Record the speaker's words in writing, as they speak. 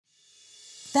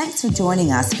Thanks for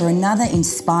joining us for another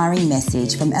inspiring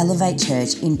message from Elevate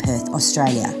Church in Perth,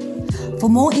 Australia. For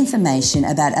more information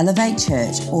about Elevate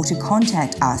Church or to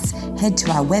contact us, head to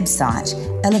our website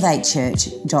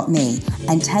elevatechurch.me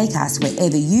and take us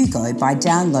wherever you go by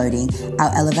downloading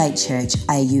our Elevate Church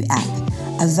AU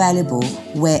app, available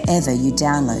wherever you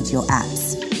download your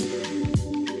apps.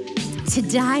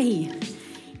 Today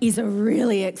is a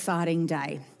really exciting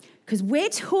day because we're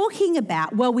talking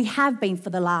about, well, we have been for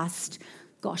the last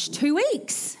 2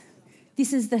 weeks.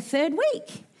 This is the third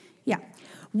week. Yeah.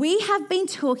 We have been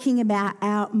talking about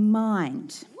our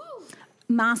mind.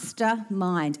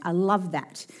 Mastermind. I love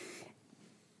that.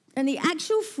 And the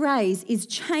actual phrase is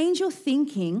change your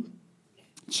thinking,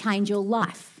 change your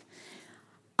life.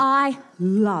 I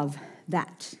love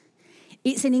that.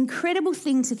 It's an incredible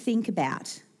thing to think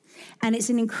about. And it's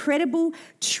an incredible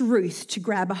truth to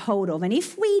grab a hold of. And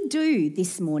if we do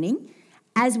this morning,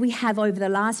 as we have over the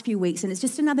last few weeks, and it's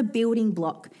just another building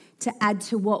block to add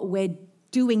to what we're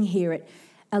doing here at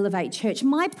Elevate Church,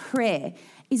 my prayer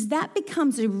is that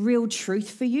becomes a real truth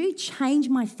for you. Change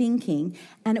my thinking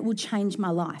and it will change my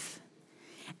life.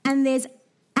 And there's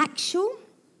actual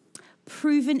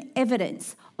proven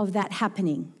evidence of that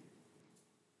happening.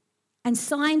 And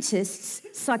scientists,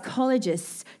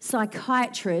 psychologists,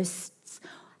 psychiatrists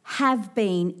have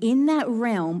been in that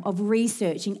realm of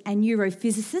researching, and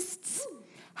neurophysicists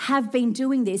have been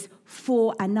doing this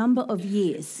for a number of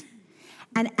years.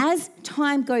 And as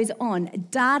time goes on,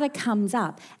 data comes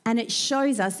up and it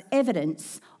shows us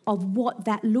evidence of what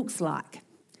that looks like.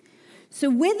 So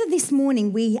whether this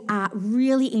morning we are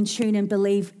really in tune and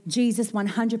believe Jesus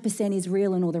 100% is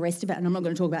real and all the rest of it, and I'm not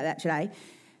going to talk about that today,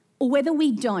 or whether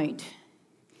we don't,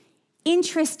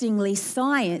 interestingly,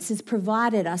 science has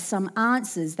provided us some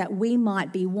answers that we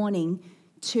might be wanting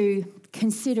to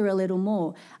consider a little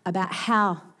more about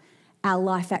how our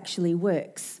life actually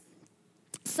works.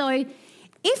 So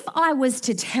if I was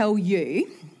to tell you,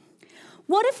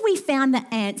 what if we found the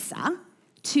answer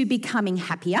to becoming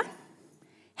happier,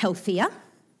 healthier?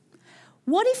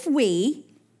 What if we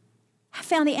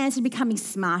found the answer to becoming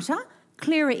smarter,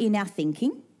 clearer in our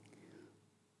thinking?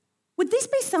 Would this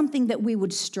be something that we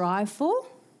would strive for?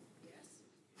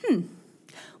 Yes.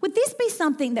 Would this be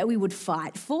something that we would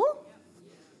fight for?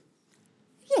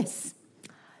 Yes.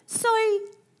 So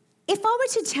if I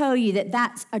were to tell you that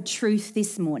that's a truth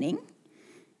this morning,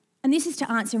 and this is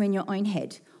to answer in your own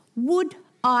head, would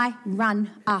I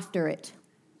run after it?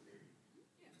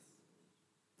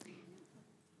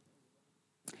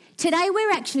 Today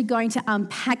we're actually going to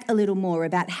unpack a little more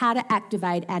about how to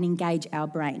activate and engage our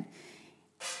brain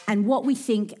and what we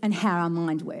think and how our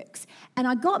mind works. And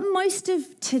I got most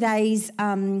of today's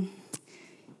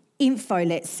info,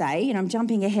 let's say, and I'm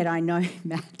jumping ahead, I know,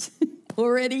 Matt,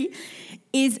 already,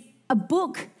 is a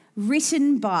book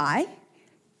written by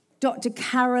Dr.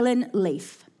 Caroline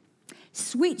Leaf.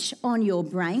 Switch on Your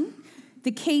Brain,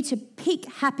 the key to peak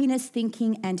happiness,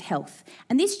 thinking and health.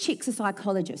 And this chick's a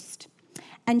psychologist.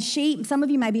 And some of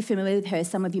you may be familiar with her,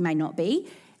 some of you may not be.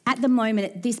 At the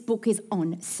moment, this book is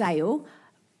on sale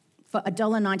for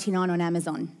 $1.99 on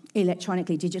Amazon,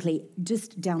 electronically, digitally.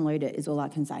 Just download it is all I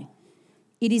can say.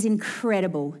 It is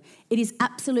incredible. It is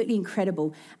absolutely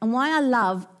incredible. And why I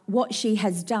love what she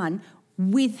has done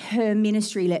with her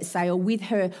ministry, let's say, or with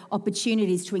her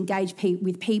opportunities to engage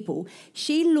with people,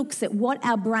 she looks at what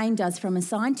our brain does from a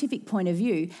scientific point of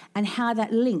view and how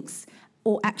that links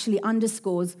or actually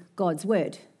underscores God's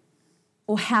word,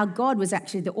 or how God was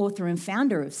actually the author and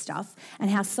founder of stuff,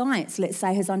 and how science, let's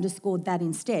say, has underscored that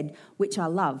instead, which I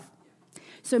love.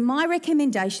 So my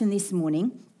recommendation this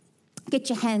morning, get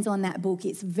your hands on that book.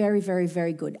 It's very, very,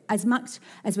 very good. As much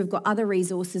as we've got other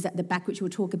resources at the back, which we'll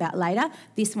talk about later,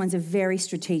 this one's a very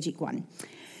strategic one.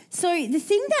 So the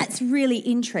thing that's really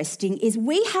interesting is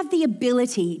we have the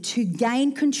ability to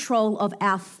gain control of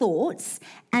our thoughts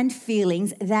and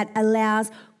feelings that allows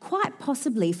quite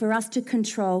possibly for us to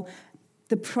control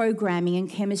the programming and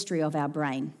chemistry of our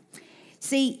brain.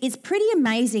 See, it's pretty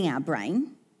amazing, our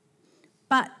brain,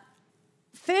 but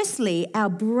firstly, our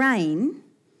brain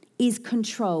is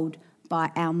controlled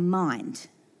by our mind.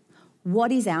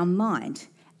 What is our mind?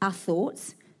 Our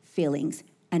thoughts, feelings,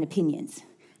 and opinions.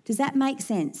 Does that make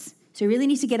sense? So you really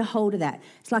need to get a hold of that.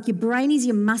 It's like your brain is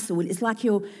your muscle. It's like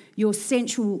your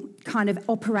central kind of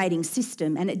operating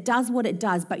system, and it does what it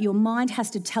does, but your mind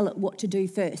has to tell it what to do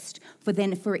first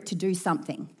for it to do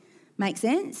something. Make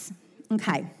sense?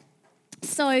 Okay.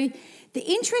 So the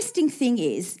interesting thing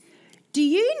is, do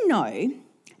you know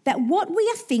that what we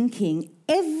are thinking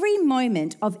every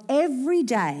moment of every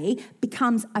day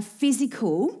becomes a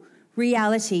physical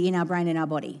reality in our brain and our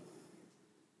body?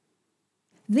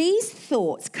 These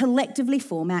thoughts collectively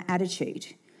form our attitude,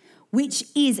 which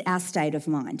is our state of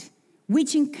mind,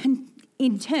 which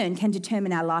in turn can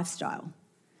determine our lifestyle.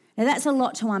 Now, that's a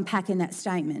lot to unpack in that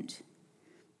statement,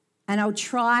 and I'll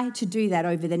try to do that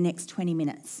over the next 20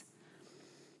 minutes.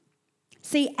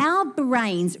 See, our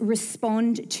brains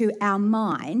respond to our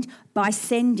mind by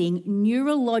sending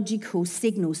neurological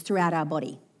signals throughout our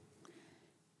body.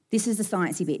 This is the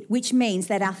sciencey bit, which means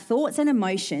that our thoughts and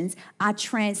emotions are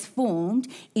transformed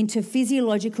into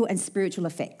physiological and spiritual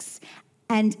effects.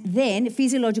 And then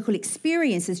physiological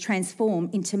experiences transform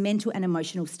into mental and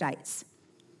emotional states.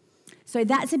 So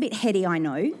that's a bit heady, I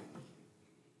know,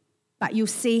 but you'll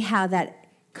see how that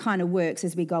kind of works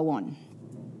as we go on.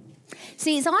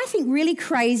 See, it's, I think, really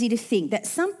crazy to think that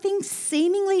something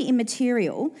seemingly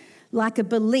immaterial, like a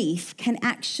belief, can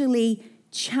actually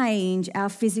change our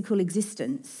physical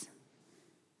existence.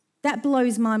 That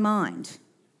blows my mind,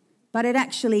 but it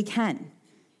actually can.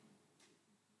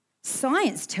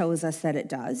 Science tells us that it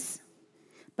does,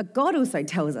 but God also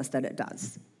tells us that it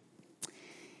does.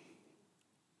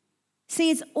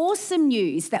 See, it's awesome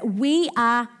news that we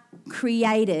are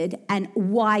created and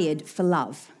wired for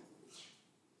love,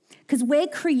 because we're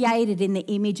created in the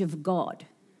image of God.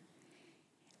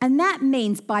 And that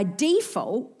means by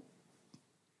default,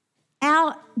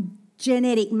 our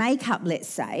genetic makeup, let's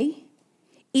say,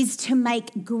 is to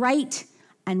make great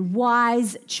and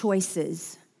wise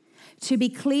choices, to be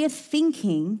clear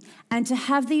thinking, and to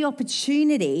have the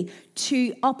opportunity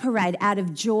to operate out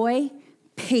of joy,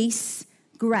 peace,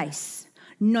 grace,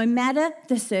 no matter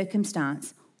the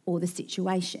circumstance or the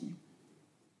situation.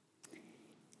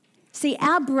 See,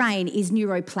 our brain is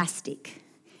neuroplastic,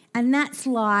 and that's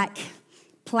like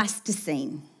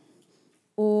plasticine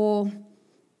or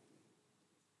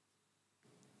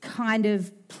kind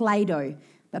of Play-Doh,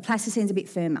 but plasticine's a bit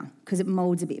firmer because it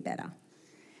moulds a bit better.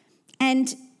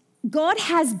 And God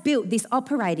has built this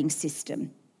operating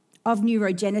system of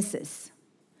neurogenesis,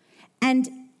 and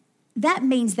that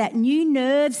means that new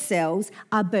nerve cells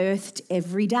are birthed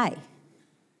every day.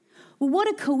 Well, what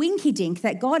a coinkydink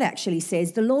that God actually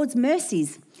says the Lord's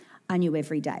mercies are new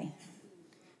every day.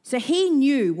 So he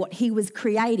knew what he was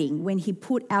creating when he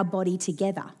put our body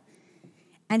together.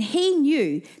 And he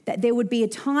knew that there would be a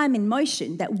time in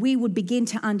motion that we would begin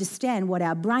to understand what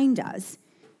our brain does,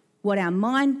 what our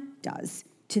mind does,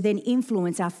 to then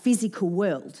influence our physical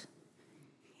world.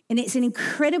 And it's an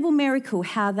incredible miracle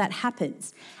how that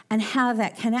happens and how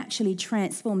that can actually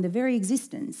transform the very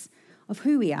existence of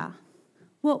who we are,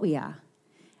 what we are,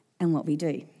 and what we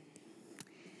do.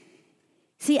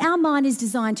 See, our mind is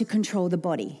designed to control the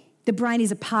body. The brain is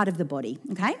a part of the body,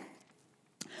 okay?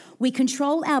 We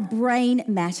control our brain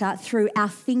matter through our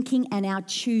thinking and our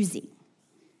choosing.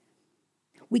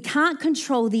 We can't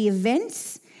control the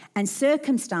events and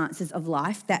circumstances of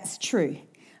life, that's true,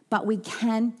 but we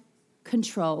can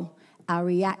control our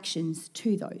reactions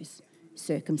to those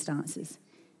circumstances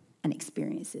and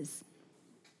experiences.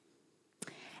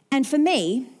 And for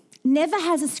me, never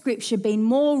has a scripture been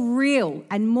more real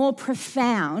and more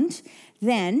profound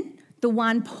than the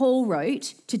one Paul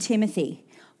wrote to Timothy.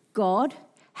 God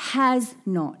has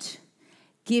not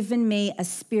given me a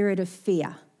spirit of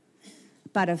fear,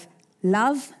 but of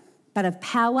love, but of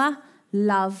power,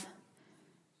 love,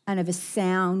 and of a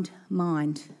sound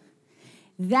mind.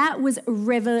 That was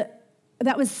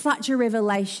such a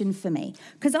revelation for me,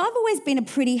 because I've always been a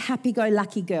pretty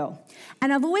happy-go-lucky girl,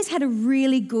 and I've always had a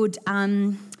really good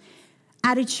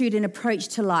attitude and approach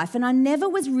to life, and I never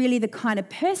was really the kind of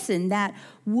person that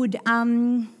would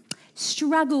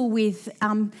struggle with,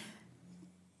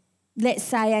 let's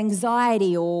say,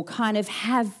 anxiety or kind of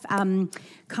have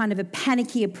kind of a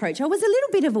panicky approach. I was a little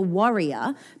bit of a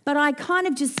worrier, but I kind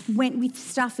of just went with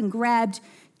stuff and grabbed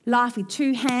life with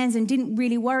two hands and didn't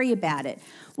really worry about it.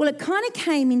 Well, it kind of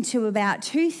came into about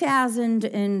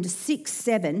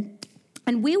 2006-07,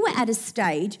 and we were at a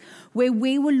stage where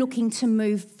we were looking to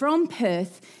move from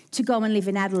Perth to go and live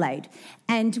in Adelaide.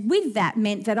 And with that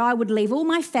meant that I would leave all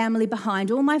my family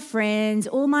behind, all my friends,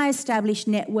 all my established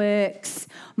networks,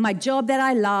 my job that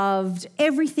I loved,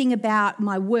 everything about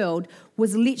my world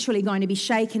was literally going to be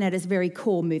shaken at its very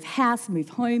core. Move house, move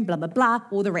home, blah, blah, blah,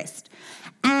 all the rest.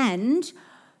 And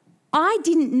I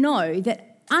didn't know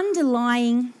that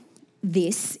underlying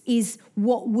this is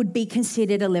what would be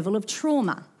considered a level of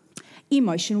trauma,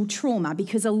 emotional trauma,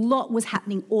 because a lot was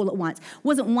happening all at once. It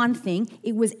wasn't one thing,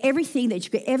 it was everything that you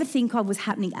could ever think of was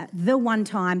happening at the one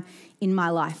time in my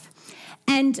life.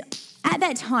 And at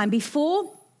that time,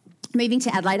 before moving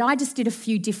to Adelaide, I just did a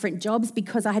few different jobs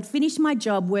because I had finished my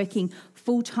job working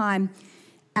full-time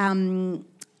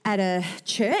at a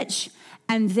church,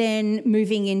 and then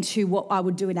moving into what I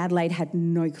would do in Adelaide, had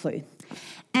no clue.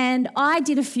 And I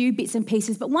did a few bits and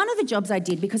pieces, but one of the jobs I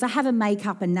did, because I have a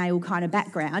makeup and nail kind of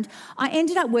background, I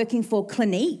ended up working for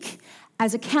Clinique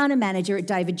as a counter manager at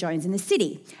David Jones in the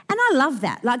city. And I love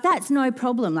that. Like, that's no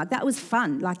problem. Like, that was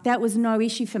fun. Like, that was no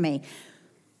issue for me.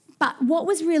 But what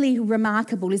was really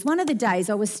remarkable is one of the days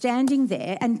I was standing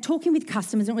there and talking with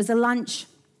customers, and it was a lunch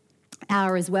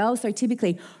hour as well, so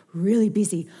typically really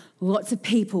busy, lots of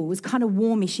people, it was kind of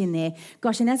warmish in there.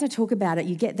 Gosh, and as I talk about it,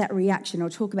 you get that reaction. I'll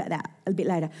talk about that a bit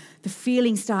later. The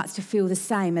feeling starts to feel the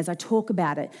same as I talk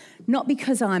about it, not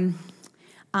because I'm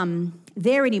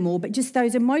there anymore, but just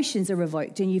those emotions are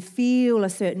revoked and you feel a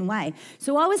certain way.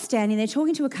 So I was standing there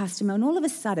talking to a customer, and all of a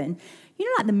sudden, you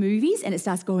know, like the movies, and it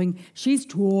starts going, she's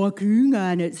talking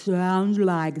and it sounds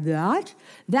like that.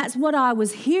 That's what I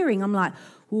was hearing. I'm like,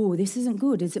 oh, this isn't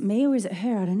good. Is it me or is it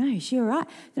her? I don't know. Is she all right?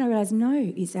 Then I realised,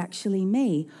 no, it's actually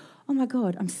me. Oh, my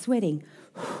God, I'm sweating.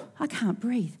 I can't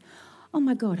breathe. Oh,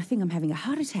 my God, I think I'm having a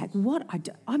heart attack. What?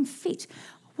 I'm fit.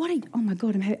 Oh, my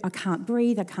God, I can't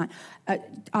breathe.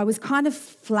 I was kind of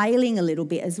flailing a little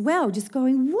bit as well, just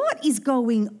going, what is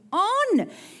going on?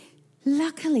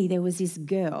 Luckily, there was this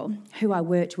girl who I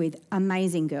worked with,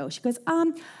 amazing girl. She goes,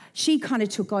 she kind of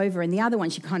took over, and the other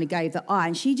one, she kind of gave the eye,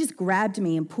 and she just grabbed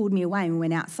me and pulled me away and we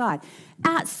went outside.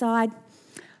 Outside,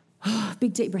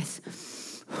 big deep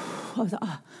breaths. I was like,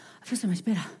 I feel so much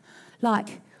better.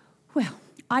 Like, well,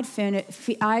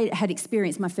 I had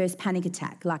experienced my first panic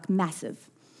attack, like massive.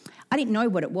 I didn't know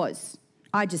what it was.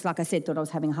 I just, like I said, thought I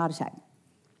was having a heart attack.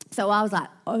 So I was like,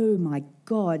 oh my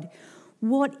God,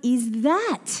 what is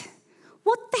that?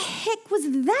 What the heck was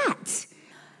that?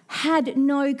 Had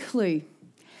no clue.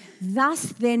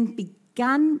 Thus then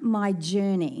began my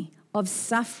journey of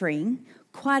suffering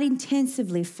quite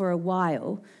intensively for a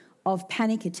while of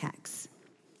panic attacks.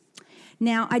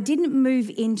 Now, I didn't move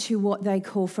into what they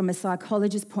call, from a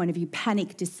psychologist's point of view,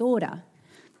 panic disorder,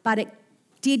 but it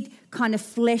did kind of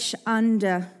flesh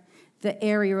under the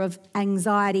area of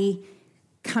anxiety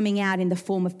coming out in the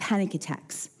form of panic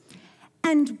attacks.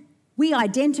 And we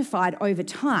identified over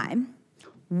time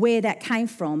where that came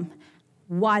from,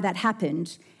 why that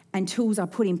happened, and tools I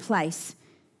put in place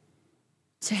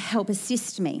to help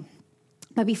assist me.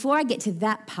 But before I get to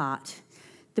that part,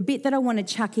 the bit that I want to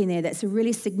chuck in there that's a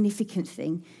really significant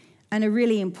thing and a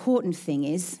really important thing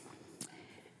is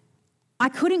I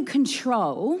couldn't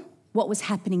control what was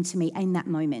happening to me in that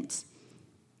moment.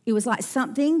 It was like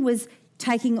something was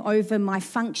taking over my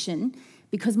function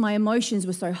because my emotions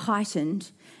were so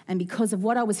heightened, and because of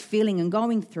what I was feeling and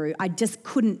going through, I just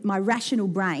couldn't, my rational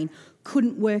brain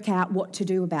couldn't work out what to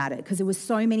do about it because there were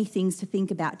so many things to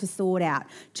think about, to sort out,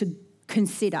 to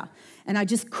consider, and I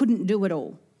just couldn't do it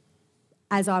all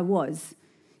as I was.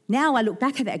 Now I look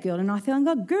back at that girl and I feel,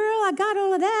 oh, girl, I got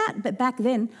all of that. But back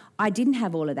then, I didn't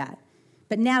have all of that.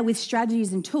 But now with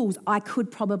strategies and tools, I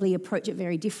could probably approach it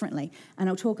very differently, and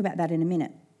I'll talk about that in a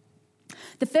minute.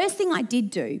 The first thing I did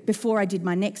do before I did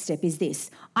my next step is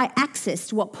this. I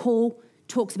accessed what Paul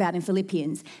talks about in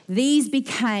Philippians. These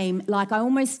became, like, I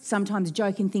almost sometimes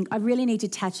joke and think, I really need to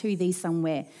tattoo these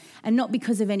somewhere. And not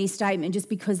because of any statement, just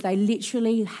because they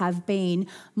literally have been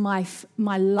my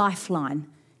lifeline.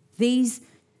 These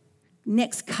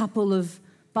next couple of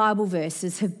Bible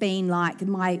verses have been like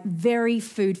my very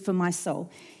food for my soul.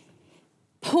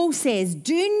 Paul says,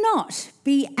 do not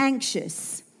be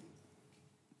anxious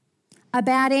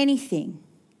about anything,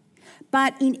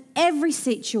 but in every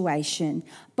situation,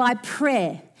 by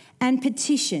prayer and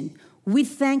petition, with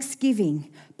thanksgiving,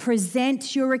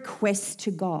 present your requests to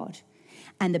God.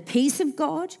 And the peace of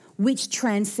God, which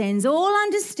transcends all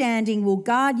understanding, will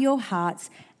guard your hearts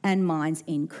and minds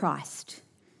in Christ.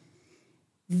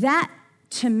 That,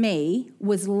 to me,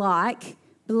 was like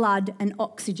blood and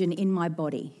oxygen in my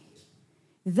body.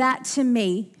 That, to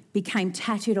me, became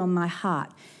tattooed on my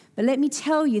heart. But let me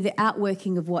tell you the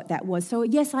outworking of what that was. So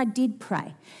yes, I did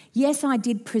pray. Yes, I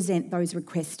did present those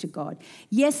requests to God.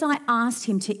 Yes, I asked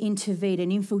him to intervene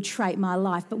and infiltrate my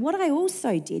life. But what I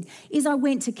also did is I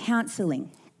went to counselling.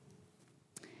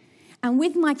 And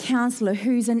with my counsellor,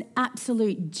 who's an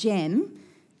absolute gem,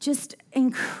 just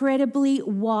incredibly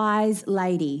wise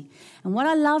lady. And what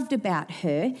I loved about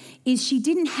her is she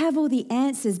didn't have all the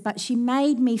answers, but she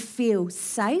made me feel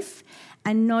safe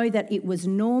and know that it was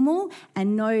normal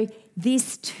and know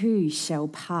this too shall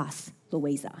pass,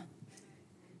 Louisa.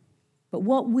 But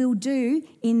what we'll do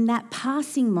in that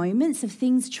passing moments of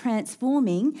things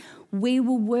transforming, we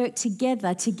will work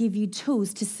together to give you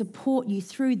tools to support you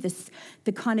through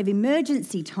the kind of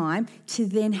emergency time to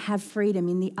then have freedom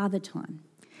in the other time.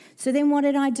 So then what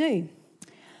did I do?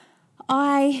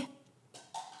 I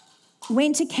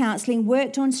went to counselling,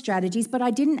 worked on strategies, but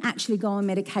I didn't actually go on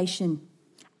medication.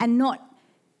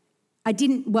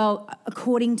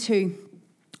 According to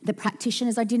the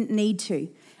practitioners, I didn't need to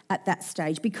at that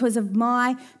stage. Because of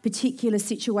my particular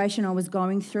situation I was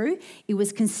going through, it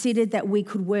was considered that we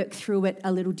could work through it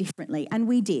a little differently, and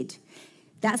we did.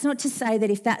 That's not to say that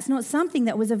if that's not something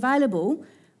that was available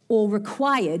or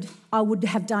required, I would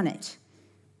have done it.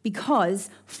 Because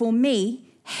for me,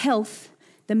 health,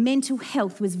 the mental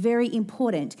health was very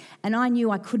important, and I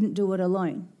knew I couldn't do it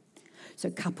alone. So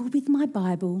coupled with my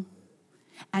Bible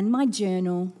and my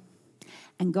journal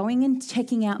and going and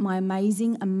checking out my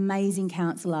amazing, amazing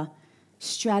counsellor,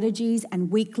 strategies and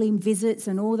weekly visits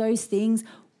and all those things,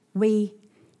 we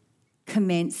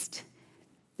commenced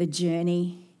the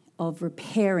journey of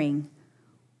repairing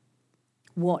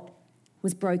what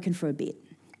was broken for a bit.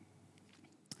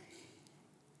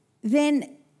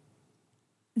 Then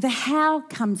the how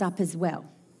comes up as well.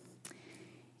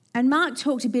 And Mark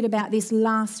talked a bit about this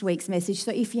last week's message.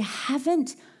 So if you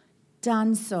haven't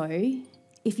done so,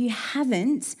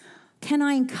 can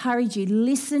I encourage you,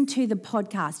 listen to the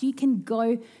podcast. You can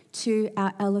go to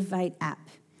our Elevate app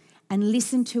and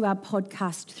listen to our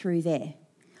podcast through there.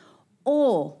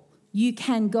 Or you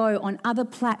can go on other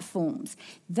platforms.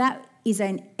 That is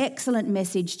an excellent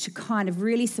message to kind of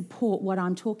really support what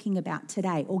I'm talking about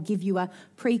today, or give you a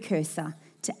precursor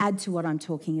to add to what I'm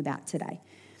talking about today.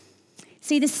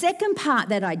 See, the second part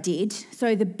that I did,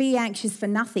 so the be anxious for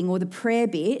nothing or the prayer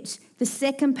bit, the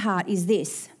second part is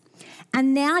this.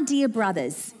 And now, dear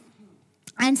brothers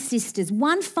and sisters,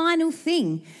 one final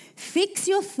thing. Fix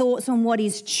your thoughts on what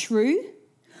is true,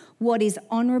 what is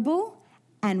honourable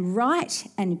and right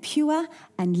and pure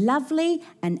and lovely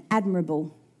and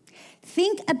admirable.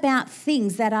 Think about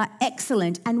things that are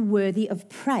excellent and worthy of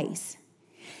praise.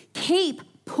 Keep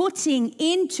putting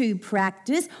into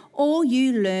practice all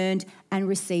you learned and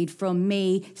received from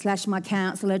me / my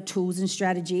counsellor, tools and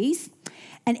strategies,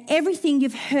 and everything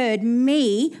you've heard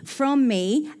from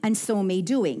me and saw me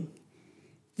doing.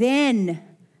 Then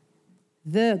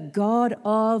the God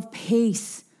of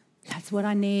peace, that's what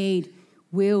I need,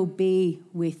 will be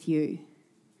with you.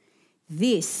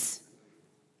 This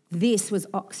was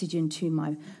oxygen to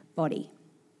my body.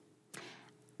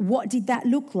 What did that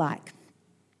look like?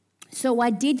 So I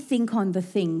did think on the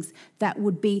things that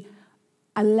would be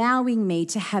allowing me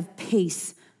to have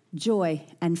peace, joy,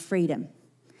 and freedom.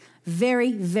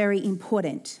 Very, very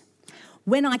important.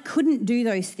 When I couldn't do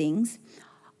those things,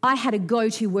 I had a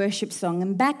go-to worship song,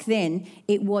 and back then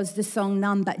it was the song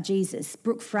None But Jesus.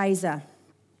 Brooke Fraser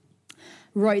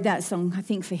wrote that song, I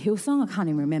think for Hillsong, I can't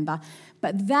even remember.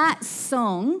 But that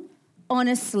song,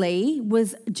 honestly,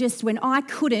 was just when I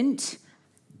couldn't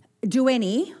do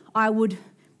any, I would,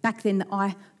 back then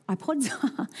the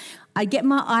iPods, I'd get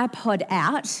my iPod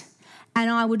out and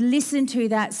I would listen to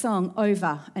that song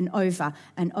over and over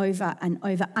and over and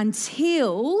over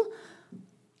until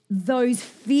those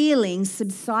feelings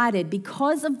subsided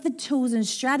because of the tools and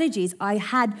strategies I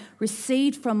had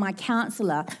received from my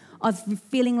counsellor of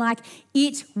feeling like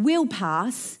it will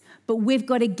pass, but we've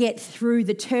got to get through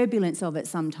the turbulence of it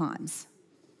sometimes.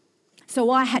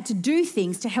 So I had to do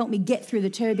things to help me get through the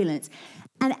turbulence.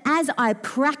 And as I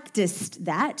practiced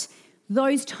that,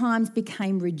 those times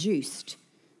became reduced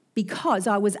because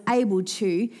I was able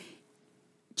to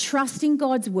trust in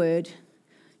God's word,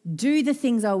 do the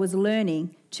things I was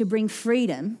learning to bring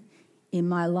freedom in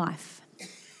my life.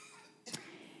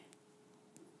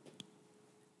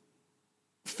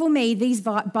 For me, these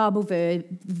Bible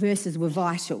verses were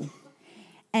vital.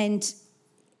 And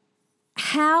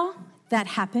how that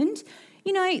happened,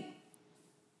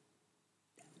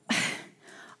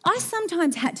 I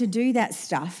sometimes had to do that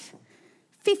stuff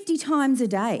 50 times a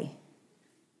day.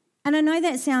 And I know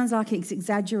that sounds like it's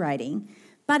exaggerating,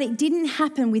 but it didn't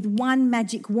happen with one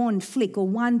magic wand flick or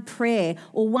one prayer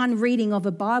or one reading of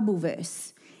a Bible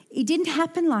verse. It didn't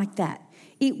happen like that.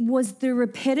 It was the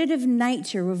repetitive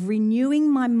nature of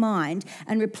renewing my mind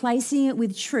and replacing it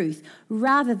with truth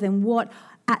rather than what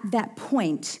at that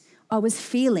point I was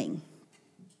feeling.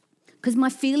 Because my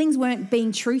feelings weren't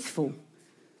being truthful.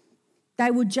 They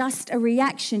were just a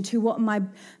reaction to what my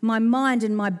mind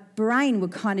and my brain were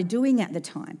kind of doing at the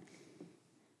time.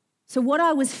 So what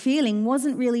I was feeling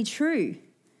wasn't really true.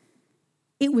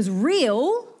 It was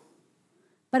real,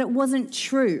 but it wasn't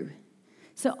true.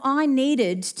 So I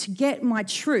needed to get my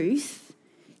truth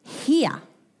here,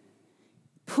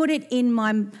 put it in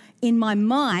my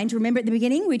mind. Remember at the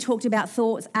beginning we talked about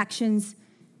thoughts, actions,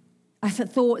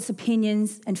 thoughts,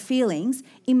 opinions, and feelings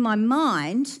in my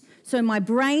mind. So my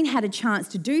brain had a chance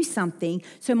to do something,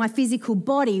 so my physical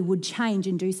body would change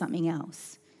and do something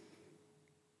else.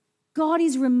 God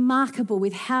is remarkable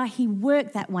with how he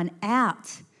worked that one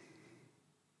out.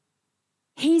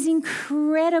 He's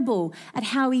incredible at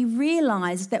how he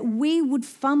realized that we would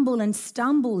fumble and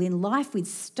stumble in life with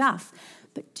stuff.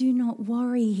 But do not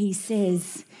worry, he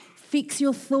says. Fix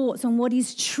your thoughts on what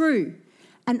is true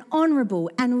and honourable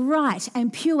and right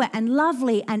and pure and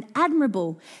lovely and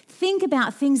admirable. Think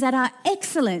about things that are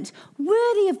excellent,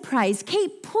 worthy of praise.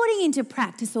 Keep putting into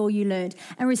practice all you learned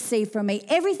and received from me,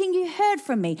 everything you heard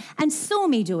from me and saw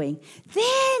me doing.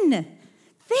 Then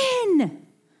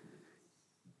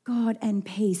God and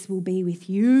peace will be with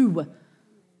you.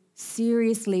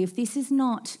 Seriously, if this is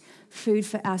not food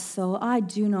for our soul, I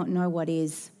do not know what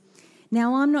is.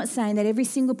 Now, I'm not saying that every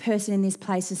single person in this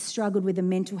place has struggled with a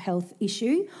mental health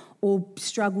issue or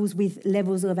struggles with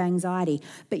levels of anxiety,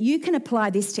 but you can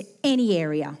apply this to any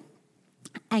area.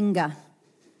 Anger,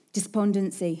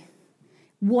 despondency,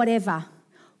 whatever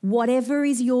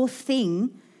is your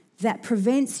thing that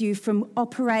prevents you from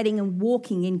operating and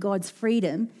walking in God's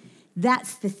freedom,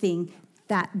 that's the thing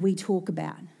that we talk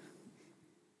about.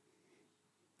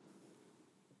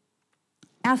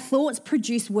 Our thoughts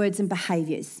produce words and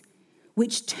behaviours,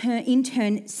 which in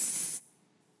turn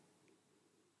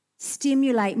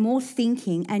stimulate more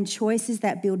thinking and choices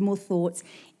that build more thoughts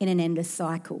in an endless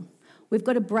cycle. We've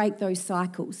got to break those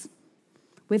cycles.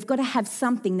 We've got to have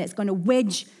something that's going to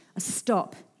wedge a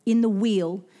stop in the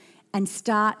wheel and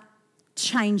start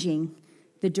changing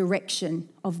the direction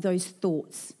of those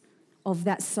thoughts, of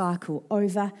that cycle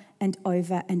over and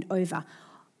over and over.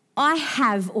 I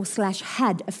have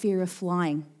had a fear of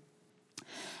flying.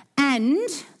 And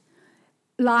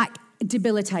like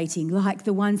debilitating, like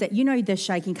the ones that, they're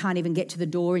shaking, can't even get to the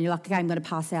door and you're like, okay, I'm going to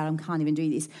pass out, I can't even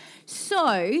do this.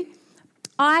 So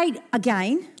I,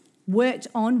 again, worked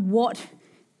on what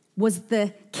was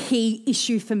the key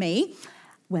issue for me.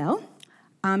 Well,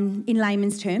 in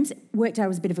layman's terms, worked out I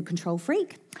was a bit of a control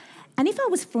freak. And if I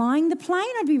was flying the plane,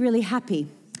 I'd be really happy.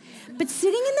 But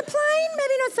sitting in the plane,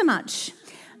 maybe not so much.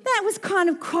 That was kind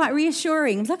of quite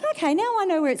reassuring. I was like, okay, now I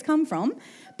know where it's come from.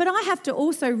 But I have to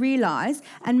also realise,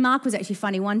 and Mark was actually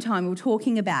funny one time, we were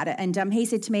talking about it, and he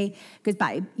said to me, because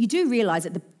babe, you do realise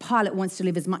that the pilot wants to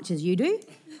live as much as you do?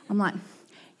 I'm like,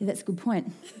 yeah, that's a good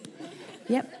point.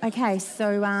 Yep, okay,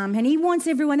 so, and he wants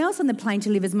everyone else on the plane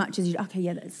to live as much as you do. Okay,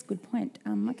 yeah, that's a good point.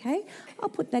 Okay, I'll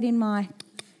put that in my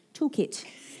toolkit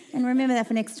and remember that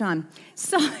for next time.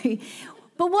 So,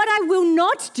 but what I will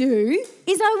not do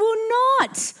is I will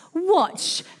not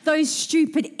watch those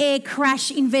stupid air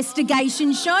crash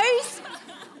investigation shows.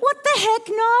 What the heck?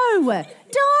 No,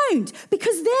 don't.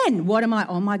 Because then, what am I?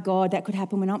 Oh my God, that could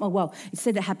happen when I'm, well, it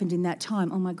said it happened in that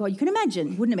time. Oh my God, you can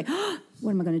imagine, wouldn't it be?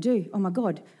 What am I going to do? Oh my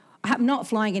God. I'm not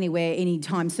flying anywhere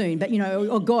anytime soon, but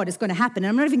oh God, it's going to happen. And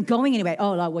I'm not even going anywhere.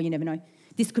 Oh, well, you never know.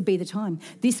 This could be the time.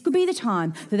 This could be the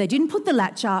time that they didn't put the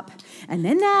latch up and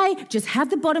then they just have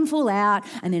the bottom fall out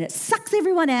and then it sucks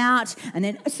everyone out. And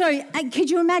then, so could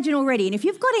you imagine already? And if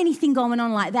you've got anything going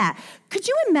on like that, could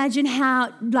you imagine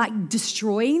how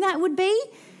destroying that would be?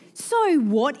 So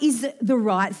what is the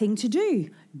right thing to do?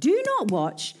 Do not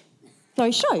watch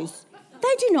those shows.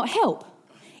 They do not help.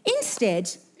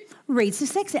 Instead, read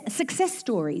success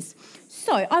stories.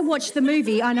 So I watched the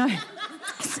movie, I know.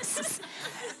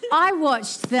 I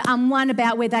watched the one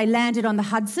about where they landed on the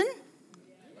Hudson.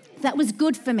 That was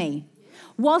good for me.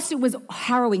 Whilst it was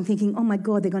harrowing, thinking, oh my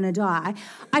God, they're going to die,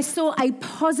 I saw a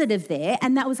positive there,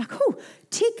 and that was like, oh,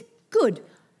 tick, good.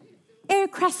 Air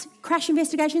crash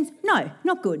investigations? No,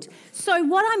 not good. So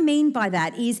what I mean by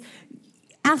that is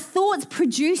our thoughts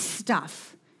produce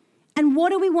stuff. And what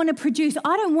do we want to produce?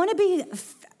 I don't want to be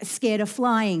scared of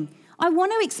flying. I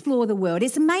want to explore the world.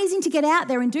 It's amazing to get out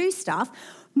there and do stuff.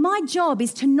 My job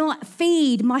is to not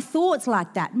feed my thoughts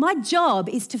like that. My job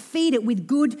is to feed it with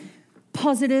good,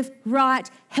 positive,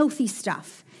 right, healthy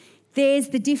stuff. There's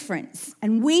the difference.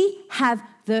 And we have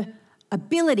the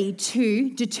ability to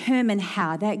determine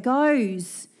how that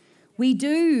goes. We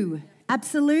do,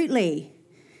 absolutely.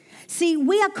 See,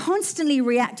 we are constantly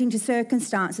reacting to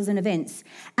circumstances and events,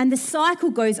 and the cycle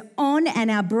goes on and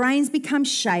our brains become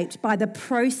shaped by the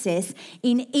process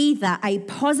in either a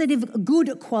positive,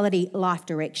 good quality life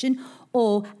direction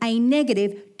or a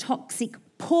negative, toxic,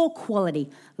 poor quality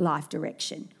life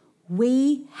direction.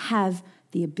 We have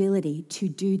the ability to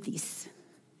do this.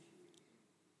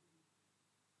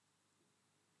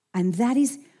 And that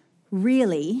is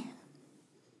really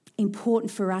important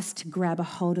for us to grab a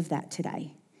hold of that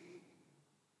today.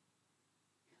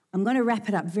 I'm going to wrap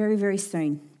it up very, very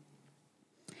soon.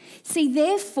 See,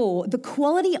 therefore, the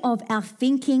quality of our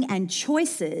thinking and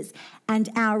choices and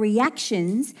our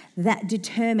reactions that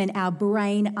determine our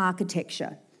brain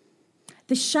architecture.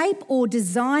 the shape or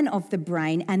design of the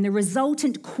brain and the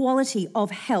resultant quality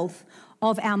of health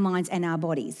of our minds and our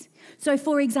bodies. So,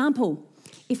 for example,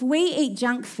 if we eat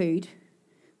junk food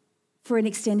for an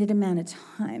extended amount of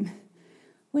time,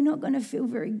 we're not going to feel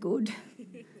very good,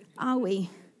 are we?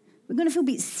 We're going to feel a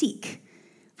bit sick,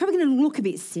 probably going to look a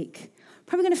bit sick,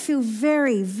 probably going to feel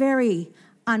very, very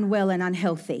unwell and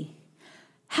unhealthy.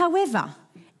 However,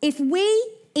 if we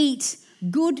eat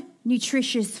good,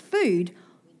 nutritious food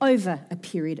over a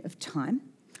period of time,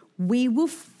 we will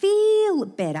feel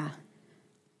better.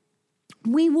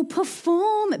 We will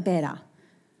perform better.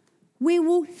 We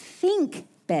will think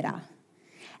better.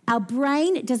 Our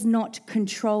brain does not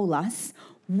control us.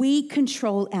 We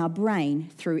control our brain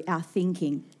through our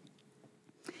thinking.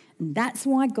 And that's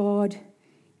why God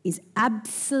is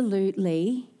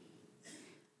absolutely,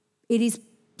 it is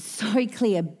so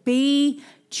clear, be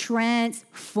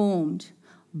transformed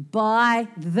by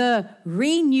the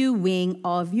renewing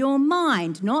of your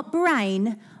mind, not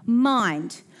brain,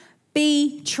 mind.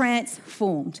 Be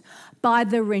transformed by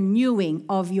the renewing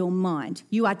of your mind.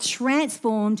 You are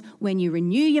transformed when you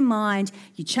renew your mind,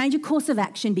 you change your course of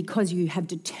action because you have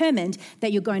determined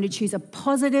that you're going to choose a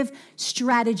positive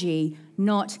strategy,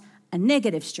 not a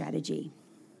negative strategy.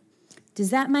 Does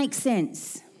that make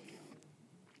sense?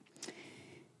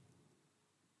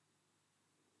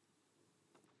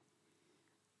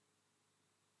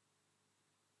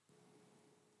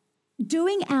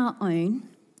 Doing our own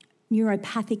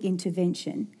neuropathic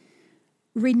intervention,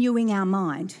 renewing our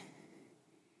mind,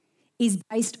 is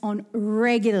based on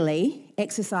regularly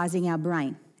exercising our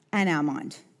brain and our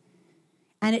mind.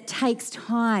 And it takes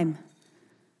time,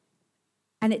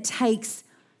 and it takes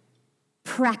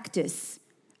practice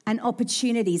and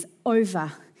opportunities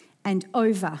over and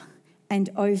over and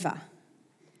over.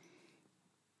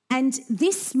 And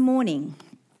this morning,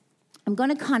 I'm going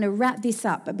to kind of wrap this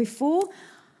up, but before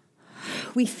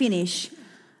we finish,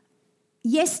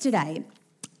 yesterday,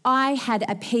 I had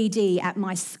a PD at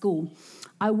my school.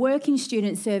 I work in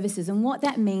student services, and what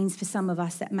that means for some of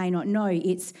us that may not know,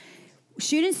 it's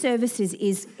student services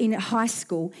is in high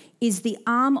school is the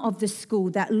arm of the school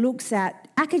that looks at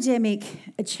academic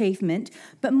achievement,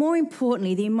 but more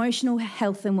importantly, the emotional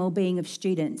health and well-being of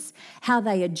students, how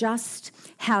they adjust,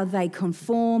 how they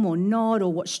conform or not,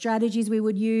 or what strategies we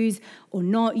would use or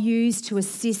not use to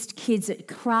assist kids at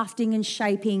crafting and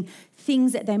shaping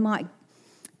things that they might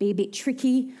be a bit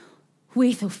tricky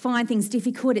with or find things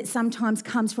difficult. It sometimes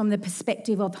comes from the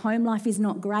perspective of home life is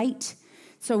not great.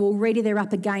 So already they're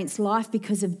up against life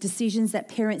because of decisions that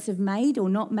parents have made or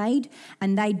not made,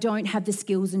 and they don't have the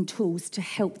skills and tools to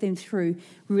help them through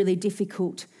really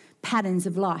difficult patterns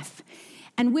of life.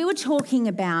 And we were talking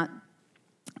about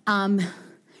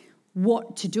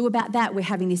what to do about that. We're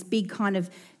having this big kind of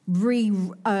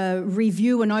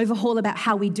review and overhaul about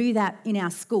how we do that in our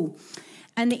school.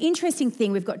 And the interesting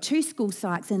thing, we've got 2 school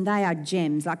sites and they are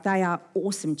gems, like they are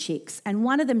awesome chicks. And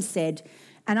one of them said,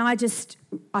 and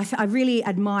I really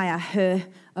admire her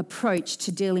approach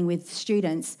to dealing with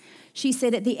students. She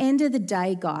said, at the end of the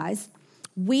day, guys,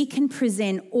 we can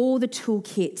present all the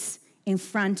toolkits in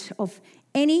front of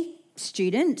any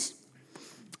student.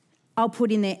 I'll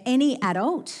put in there any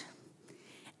adult.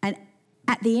 And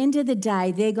at the end of the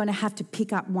day, they're going to have to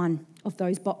pick up one of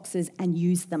those boxes and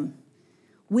use them.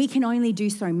 We can only do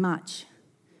so much.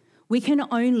 We can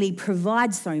only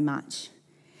provide so much.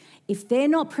 If they're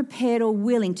not prepared or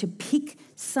willing to pick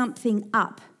something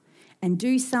up and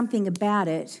do something about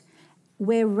it,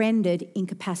 we're rendered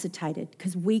incapacitated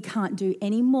because we can't do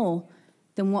any more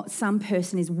than what some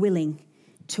person is willing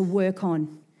to work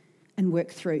on and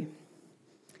work through.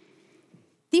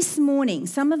 This morning,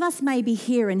 some of us may be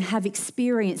here and have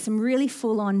experienced some really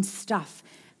full-on stuff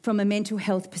from a mental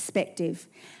health perspective.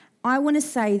 I want to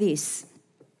say this.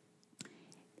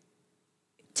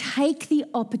 Take the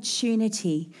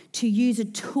opportunity to use a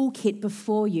toolkit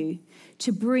before you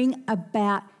to bring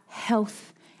about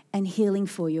health and healing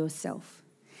for yourself.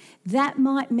 That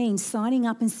might mean signing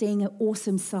up and seeing an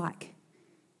awesome psych.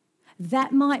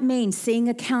 That might mean seeing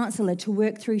a counsellor to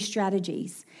work through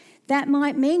strategies. That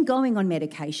might mean going on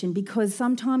medication because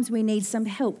sometimes we need some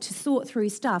help to sort through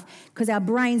stuff because our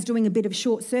brain's doing a bit of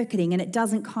short-circuiting and it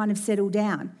doesn't kind of settle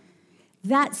down.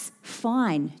 That's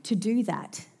fine to do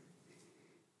that.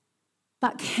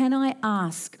 But can I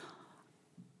ask,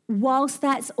 whilst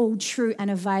that's all true and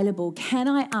available, can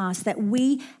I ask that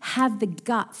we have the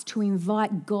guts to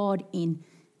invite God in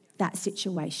that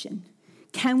situation?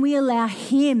 Can we allow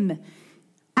Him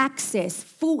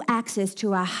full access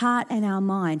to our heart and our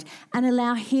mind, and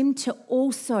allow Him to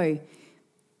also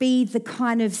be the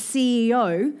kind of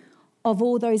CEO of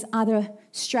all those other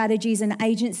strategies and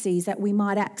agencies that we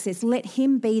might access. Let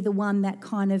him be the one that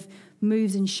kind of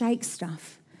moves and shakes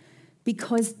stuff.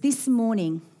 Because this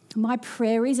morning, my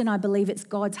prayer is, and I believe it's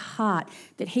God's heart,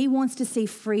 that he wants to see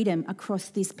freedom across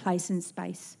this place and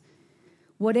space,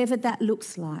 whatever that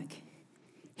looks like.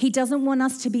 He doesn't want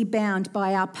us to be bound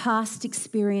by our past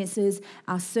experiences,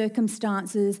 our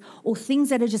circumstances, or things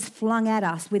that are just flung at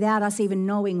us without us even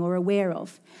knowing or aware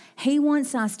of. He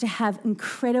wants us to have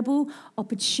incredible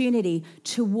opportunity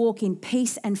to walk in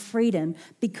peace and freedom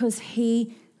because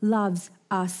he loves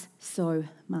us so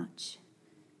much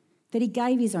that he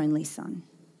gave his only son.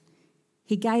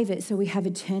 He gave it so we have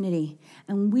eternity.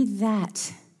 And with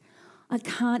that, I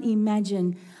can't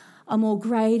imagine a more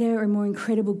greater and more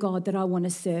incredible God that I want to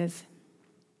serve.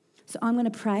 So I'm going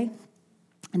to pray,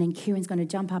 and then Kieran's going to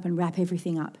jump up and wrap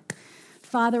everything up.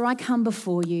 Father, I come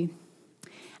before you,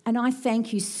 and I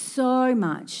thank you so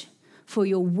much for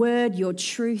your word, your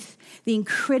truth, the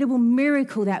incredible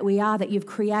miracle that we are, that you've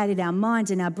created our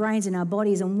minds and our brains and our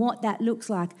bodies and what that looks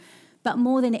like. But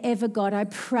more than ever, God, I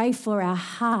pray for our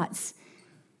hearts,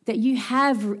 that you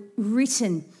have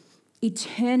written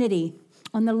eternity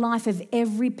on the life of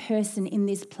every person in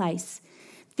this place.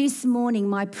 This morning,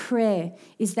 my prayer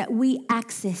is that we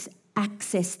access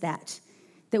that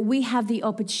we have the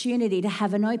opportunity to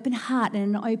have an open heart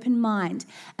and an open mind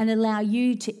and allow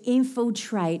you to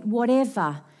infiltrate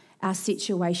whatever our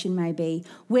situation may be,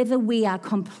 whether we are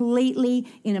completely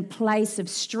in a place of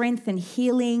strength and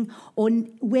healing, or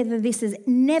whether this has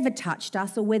never touched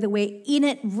us, or whether we're in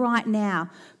it right now.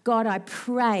 God, I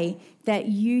pray that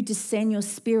you descend your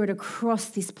spirit across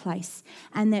this place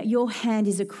and that your hand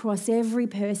is across every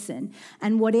person,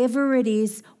 and whatever it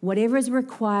is, whatever is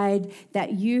required,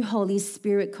 that you, Holy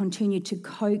Spirit, continue to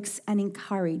coax and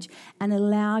encourage and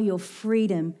allow your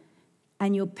freedom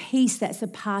and your peace that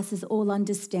surpasses all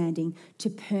understanding to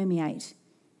permeate.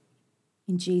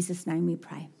 In Jesus' name we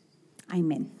pray.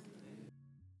 Amen.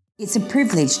 It's a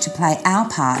privilege to play our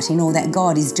part in all that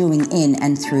God is doing in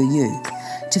and through you.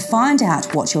 To find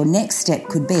out what your next step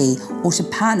could be, or to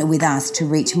partner with us to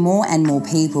reach more and more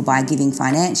people by giving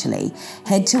financially,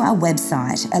 head to our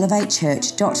website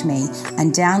elevatechurch.me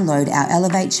and download our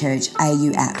Elevate Church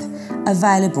AU app,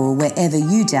 available wherever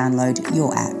you download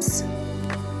your apps.